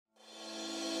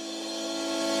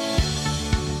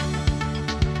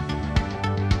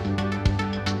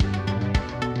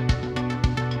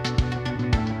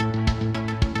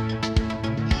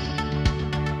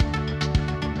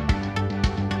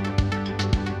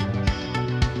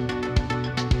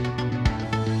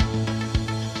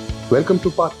Welcome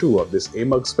to part 2 of this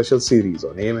AMUG special series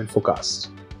on AM Infocast.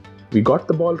 We got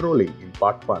the ball rolling in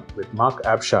part 1 with Mark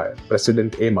Abshire,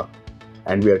 President AMUG,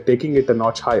 and we are taking it a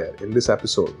notch higher in this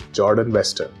episode with Jordan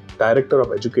Wester, Director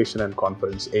of Education and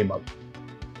Conference AMUG.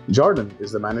 Jordan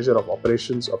is the Manager of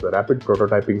Operations of the Rapid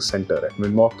Prototyping Center at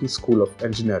Milwaukee School of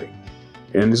Engineering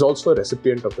and is also a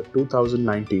recipient of the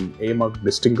 2019 AMUG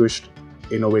Distinguished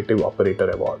Innovative Operator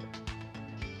Award.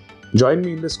 Join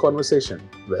me in this conversation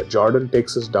where Jordan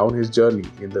takes us down his journey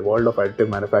in the world of additive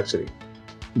manufacturing,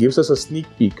 gives us a sneak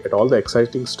peek at all the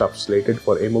exciting stuff slated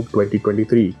for AMUG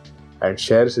 2023, and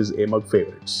shares his AMUG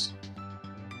favorites.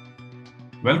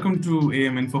 Welcome to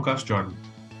AM Infocast, Jordan.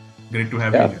 Great to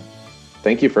have you here.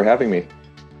 Thank you for having me.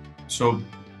 So,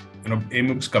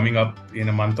 AMUG's coming up in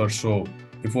a month or so.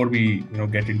 Before we,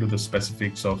 get into the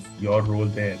specifics of your role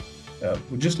there,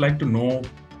 we'd just like to know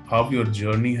how your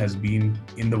journey has been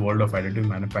in the world of additive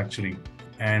manufacturing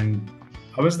and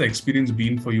how has the experience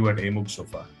been for you at AMUG so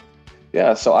far?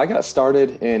 Yeah, so I got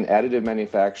started in additive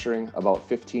manufacturing about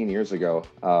 15 years ago.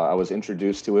 I was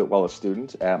introduced to it while a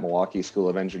student at Milwaukee School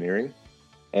of Engineering.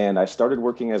 And I started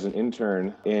working as an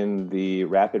intern in the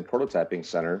Rapid Prototyping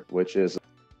Center, which is a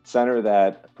center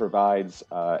that provides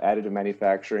additive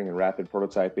manufacturing and rapid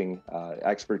prototyping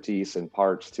expertise and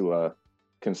parts to a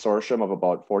consortium of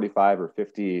about 45 or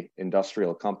 50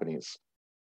 industrial companies.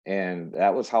 And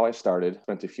that was how I started.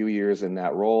 Spent a few years in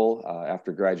that role.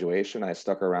 After graduation, I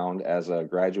stuck around as a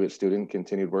graduate student,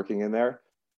 continued working in there.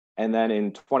 And then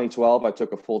in 2012, I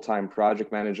took a full-time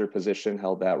project manager position,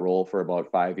 held that role for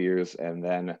about 5 years, and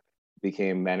then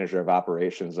became manager of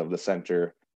operations of the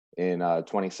center in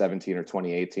 2017 or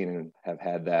 2018 and have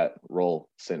had that role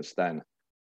since then.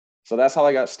 So that's how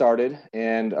I got started.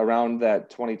 And around that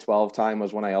 2012 time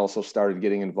was when I also started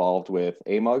getting involved with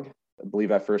AMUG. I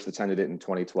believe I first attended it in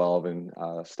 2012 and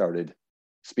started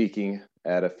speaking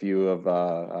at a few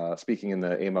of speaking in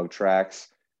the AMUG tracks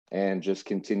and just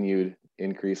continued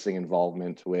increasing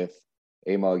involvement with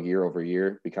AMUG year over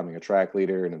year, becoming a track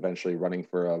leader and eventually running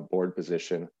for a board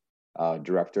position,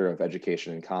 Director of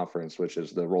Education and Conference, which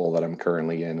is the role that I'm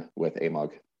currently in with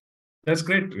AMUG. That's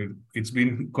great. It's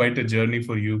been quite a journey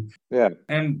for you. Yeah.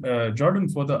 And Jordan,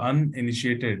 for the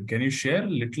uninitiated, can you share a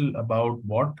little about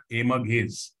what AMUG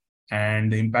is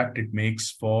and the impact it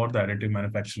makes for the additive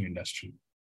manufacturing industry?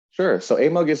 Sure. So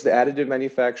AMUG is the Additive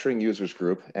Manufacturing Users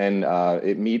Group, and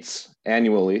it meets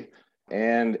annually.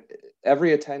 And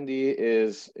every attendee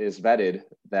is vetted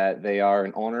that they are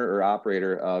an owner or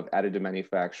operator of additive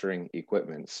manufacturing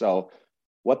equipment. So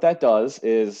what that does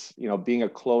is, being a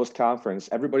closed conference,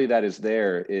 everybody that is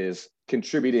there is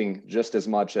contributing just as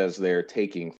much as they're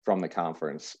taking from the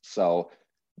conference. So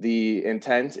the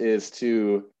intent is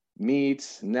to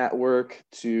meet, network,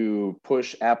 to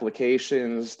push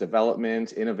applications,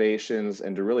 development, innovations,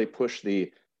 and to really push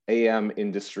the AM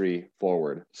industry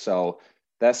forward. So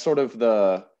that's sort of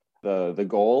the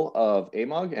goal of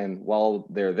AMUG. And while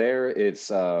they're there,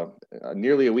 it's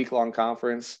nearly a week-long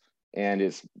conference. And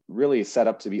it's really set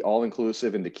up to be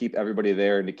all-inclusive and to keep everybody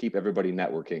there and to keep everybody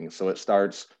networking. So it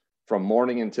starts from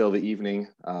morning until the evening.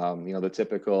 The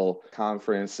typical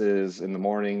conferences in the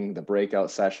morning, the breakout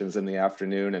sessions in the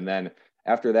afternoon. And then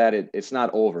after that, it's not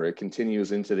over. It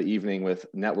continues into the evening with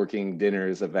networking,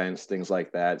 dinners, events, things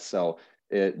like that. So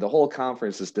the whole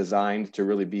conference is designed to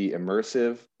really be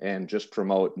immersive and just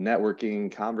promote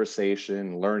networking,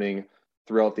 conversation, learning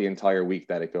throughout the entire week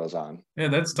that it goes on. Yeah,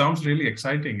 that sounds really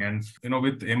exciting. And,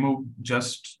 with AMUG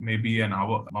just maybe a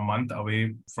month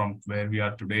away from where we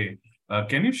are today,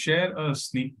 can you share a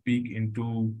sneak peek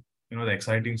into, the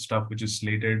exciting stuff which is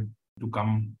slated to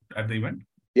come at the event?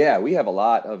 Yeah, we have a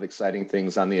lot of exciting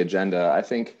things on the agenda. I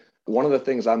think one of the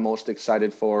things I'm most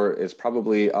excited for is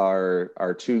probably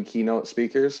our two keynote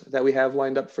speakers that we have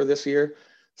lined up for this year.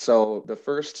 So the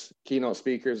first keynote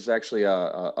speakers is actually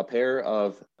a pair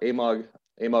of AMUG,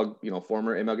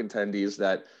 former AMUG attendees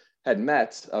that had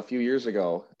met a few years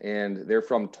ago, and they're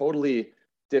from totally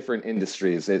different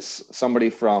industries. It's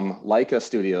somebody from Leica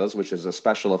Studios, which is a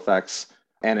special effects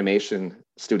animation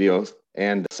studios,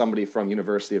 and somebody from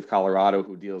University of Colorado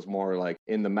who deals more like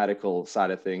in the medical side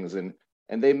of things. And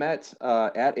they met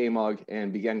at AMUG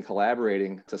and began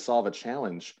collaborating to solve a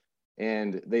challenge.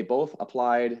 And they both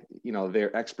applied,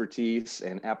 their expertise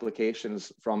and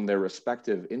applications from their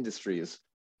respective industries,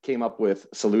 came up with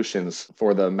solutions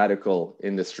for the medical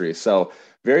industry. So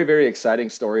very, very exciting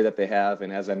story that they have.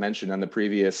 And as I mentioned on the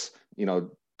previous,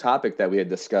 topic that we had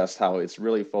discussed, how it's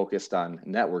really focused on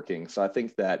networking. So I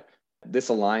think that this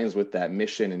aligns with that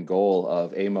mission and goal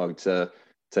of AMUG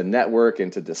to network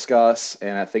and to discuss.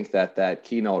 And I think that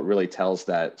keynote really tells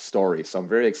that story. So I'm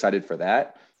very excited for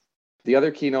that. The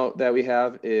other keynote that we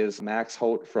have is Max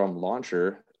Holt from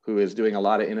Launcher, who is doing a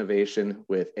lot of innovation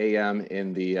with AM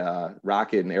in the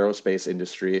rocket and aerospace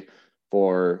industry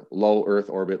for low Earth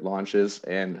orbit launches,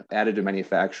 and additive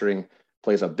manufacturing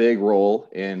plays a big role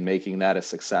in making that a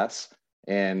success.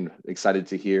 And excited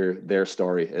to hear their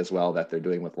story as well that they're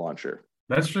doing with Launcher.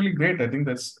 That's really great. I think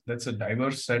that's a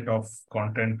diverse set of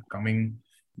content coming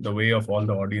the way of all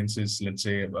the audiences, let's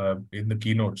say, in the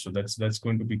keynote. So that's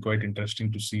going to be quite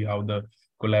interesting to see how the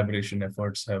collaboration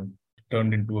efforts have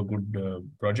turned into a good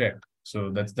project. So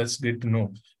that's great to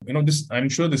know. I'm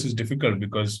sure this is difficult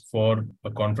because for a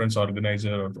conference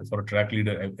organizer or for a track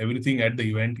leader, everything at the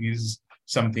event is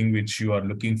something which you are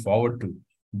looking forward to.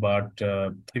 But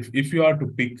if you are to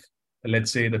pick,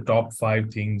 let's say, the top 5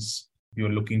 things you're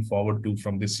looking forward to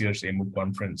from this year's AMUG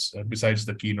conference, besides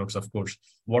the keynotes, of course,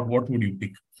 what would you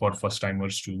pick for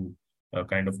first-timers to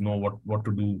kind of know what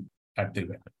to do at the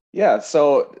event? Yeah,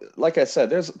 so like I said,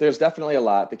 there's definitely a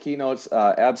lot. The keynotes,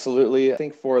 absolutely. I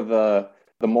think for the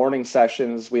morning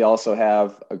sessions, we also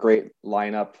have a great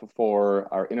lineup for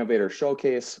our Innovator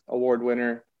Showcase Award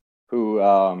winner, who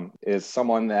is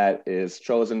someone that is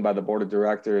chosen by the board of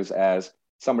directors as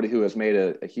somebody who has made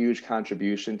a huge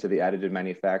contribution to the additive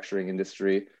manufacturing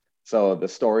industry. So the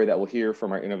story that we'll hear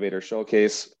from our Innovator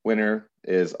Showcase winner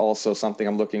is also something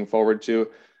I'm looking forward to.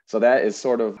 So that is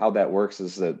sort of how that works,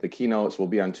 is that the keynotes will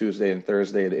be on Tuesday and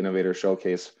Thursday. The Innovator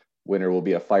Showcase winner will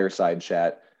be a fireside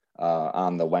chat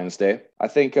on the Wednesday. I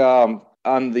think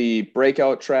on the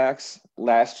breakout tracks,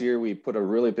 last year we put a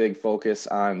really big focus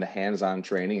on the hands-on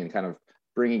training and kind of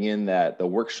bringing in the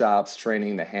workshops,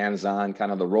 training, the hands-on,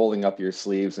 kind of the rolling up your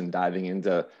sleeves and diving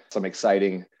into some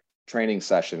exciting training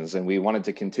sessions. And we wanted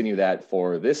to continue that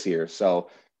for this year. So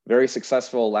very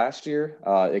successful last year.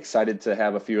 Excited to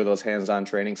have a few of those hands-on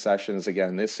training sessions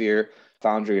again this year.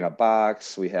 Foundry in a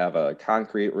Box. We have a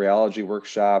concrete rheology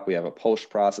workshop. We have a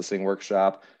post-processing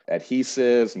workshop,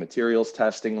 adhesives, materials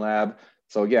testing lab.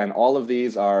 So again, all of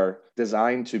these are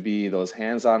designed to be those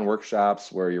hands-on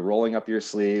workshops where you're rolling up your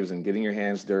sleeves and getting your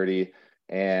hands dirty,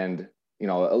 and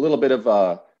a little bit of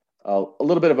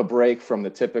a break from the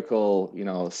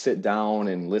typical sit down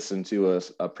and listen to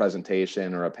a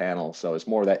presentation or a panel. So it's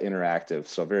more of that interactive.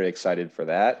 So very excited for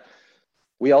that.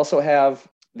 We also have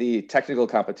the technical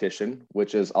competition,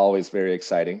 which is always very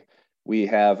exciting. We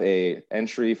have a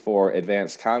entry for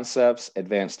advanced concepts,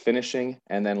 advanced finishing,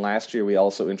 and then last year we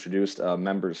also introduced a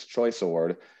Members' Choice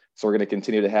Award. So we're going to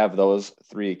continue to have those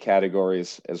 3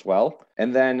 categories as well.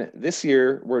 And then this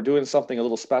year we're doing something a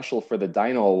little special for the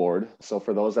Dyno Award. So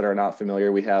for those that are not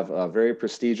familiar, we have a very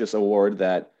prestigious award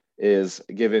that is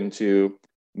given to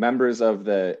members of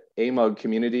the AMUG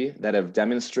community that have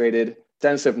demonstrated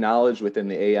extensive knowledge within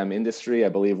the AM industry. I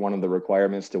believe one of the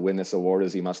requirements to win this award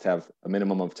is you must have a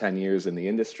minimum of 10 years in the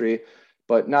industry,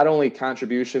 but not only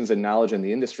contributions and knowledge in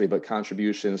the industry, but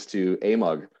contributions to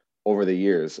AMUG over the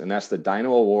years. And that's the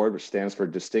Dyno Award, which stands for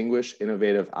Distinguished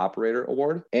Innovative Operator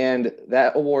Award. And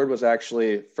that award was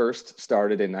actually first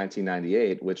started in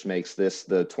 1998, which makes this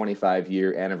the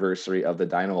 25-year anniversary of the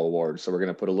Dyno Award. So we're going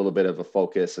to put a little bit of a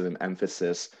focus and an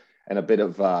emphasis and a bit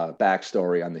of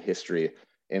backstory on the history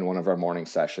in one of our morning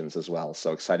sessions as well.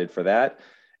 So excited for that.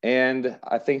 And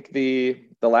I think the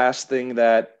last thing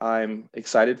that I'm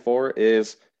excited for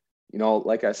is,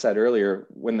 like I said earlier,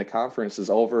 when the conference is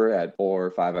over at 4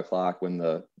 or 5 o'clock, when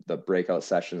the breakout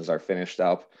sessions are finished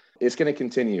up, it's going to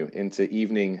continue into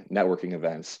evening networking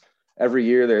events. Every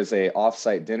year there's a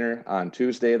offsite dinner on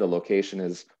Tuesday. The location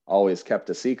is always kept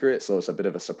a secret, so it's a bit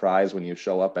of a surprise when you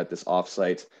show up at this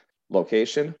offsite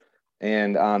location.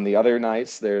 And on the other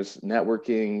nights, there's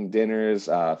networking dinners,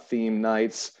 theme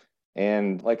nights.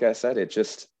 And like I said, it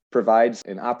just provides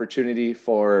an opportunity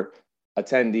for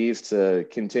attendees to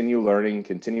continue learning,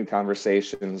 continue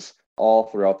conversations all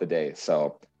throughout the day.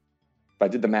 So if I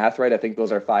did the math right, I think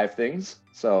those are 5 things.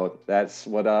 So that's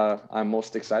what I'm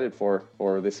most excited for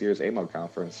this year's AMUG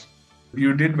conference.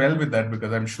 You did well with that,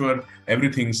 because I'm sure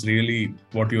everything's really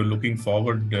what you're looking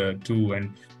forward to,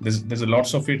 and there's a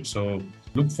lots of it. So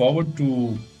look forward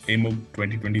to AMUG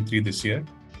 2023 this year,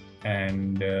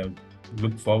 and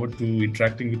look forward to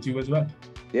interacting with you as well.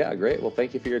 Yeah, great. Well,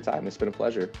 thank you for your time. It's been a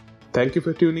pleasure. Thank you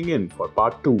for tuning in for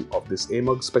part 2 of this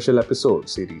AMUG special episode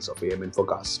series of AM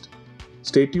Infocast.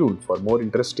 Stay tuned for more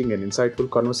interesting and insightful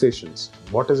conversations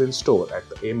on what is in store at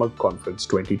the AMUG Conference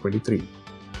 2023.